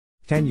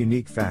10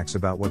 unique facts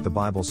about what the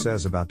Bible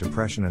says about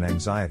depression and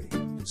anxiety.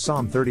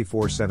 Psalm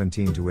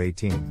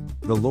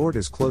 34:17-18. The Lord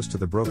is close to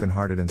the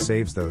brokenhearted and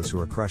saves those who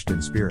are crushed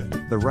in spirit.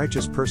 The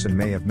righteous person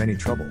may have many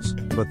troubles,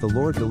 but the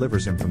Lord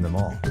delivers him from them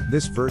all.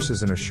 This verse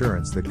is an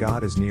assurance that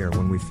God is near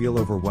when we feel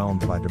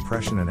overwhelmed by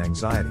depression and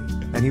anxiety,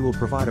 and He will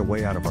provide a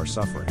way out of our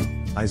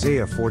suffering.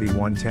 Isaiah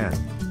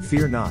 41:10.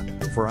 Fear not,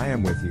 for I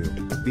am with you.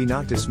 Be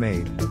not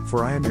dismayed,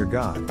 for I am your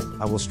God.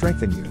 I will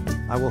strengthen you.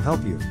 I will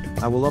help you.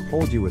 I will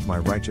uphold you with my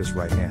righteous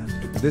right hand.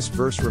 This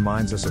verse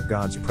reminds us of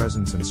God's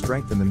presence and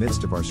strength in the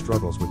midst of our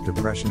struggles with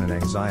depression and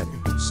anxiety.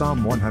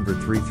 Psalm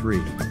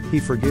 103:3.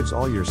 He forgives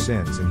all your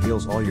sins and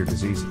heals all your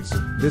diseases.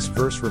 This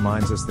verse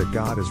reminds us that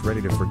God is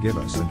ready to forgive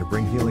us and to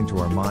bring healing to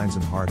our minds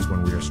and hearts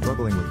when we are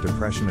struggling with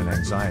depression and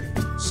anxiety.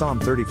 Psalm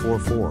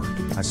 34:4.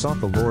 I sought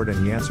the Lord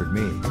and He answered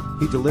me.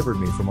 He delivered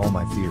me from all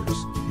my fears.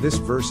 This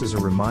verse is a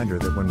reminder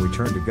that when we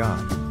turn to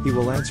God, He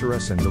will answer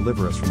us and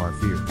deliver us from our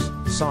fears.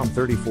 Psalm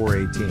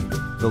 34:18.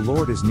 The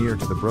Lord is near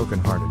to the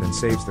brokenhearted and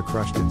saves the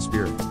crushed in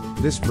spirit.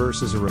 This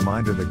verse is a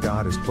reminder that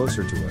God is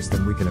closer to us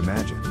than we can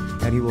imagine,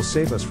 and He will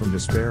save us from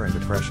despair and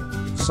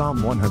depression.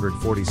 Psalm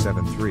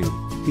 147:3.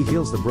 He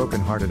heals the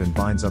brokenhearted and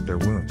binds up their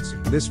wounds.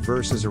 This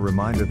verse is a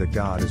reminder that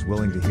God is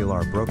willing to heal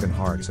our broken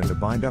hearts and to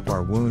bind up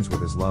our wounds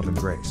with His love and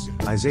grace.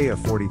 Isaiah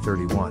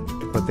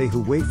 40:31. But they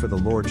who wait for the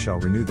Lord shall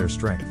renew their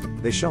strength.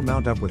 They shall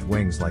mount up with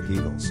wings like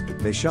eagles.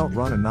 They shall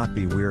run and not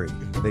be weary.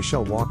 They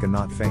shall walk and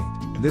not faint.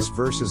 This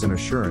verse is an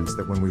assurance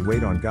that when we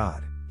wait on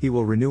God, He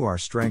will renew our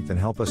strength and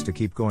help us to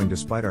keep going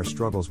despite our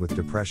struggles with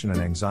depression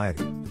and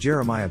anxiety.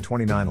 Jeremiah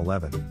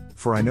 29:11.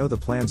 For I know the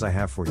plans I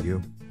have for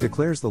you,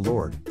 declares the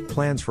Lord,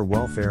 plans for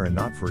welfare and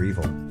not for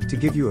evil, to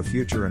give you a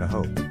future and a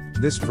hope.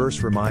 This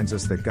verse reminds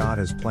us that God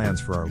has plans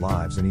for our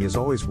lives and He is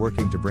always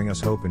working to bring us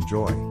hope and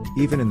joy,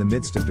 even in the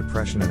midst of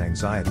depression and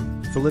anxiety.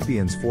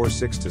 Philippians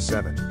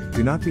 4:6-7.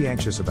 Do not be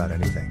anxious about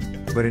anything,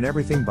 but in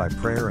everything by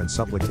prayer and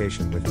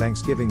supplication with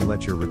thanksgiving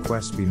let your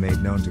requests be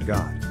made known to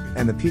God,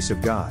 and the peace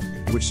of God,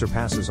 which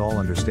surpasses all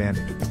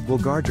understanding, will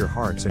guard your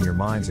hearts and your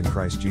minds in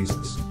Christ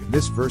Jesus.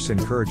 This verse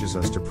encourages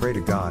us to pray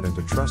to God and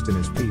to trust in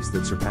His peace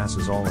that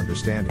surpasses all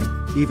understanding,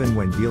 even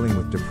when dealing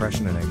with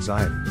depression and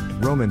anxiety.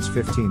 Romans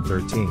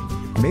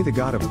 15:13. May the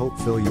God of hope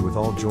fill you with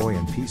all joy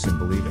and peace in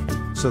believing,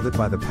 so that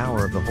by the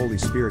power of the Holy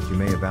Spirit you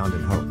may abound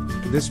in hope.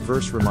 This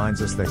verse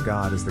reminds us that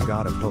God is the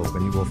God of hope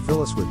and He will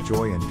fill us with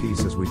joy and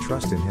peace as we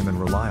trust in Him and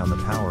rely on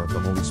the power of the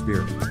Holy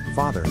Spirit.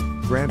 Father,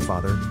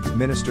 grandfather,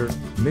 minister,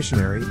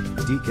 missionary,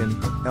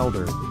 deacon,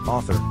 elder,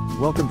 author,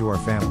 welcome to our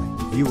family.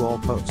 View all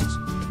posts.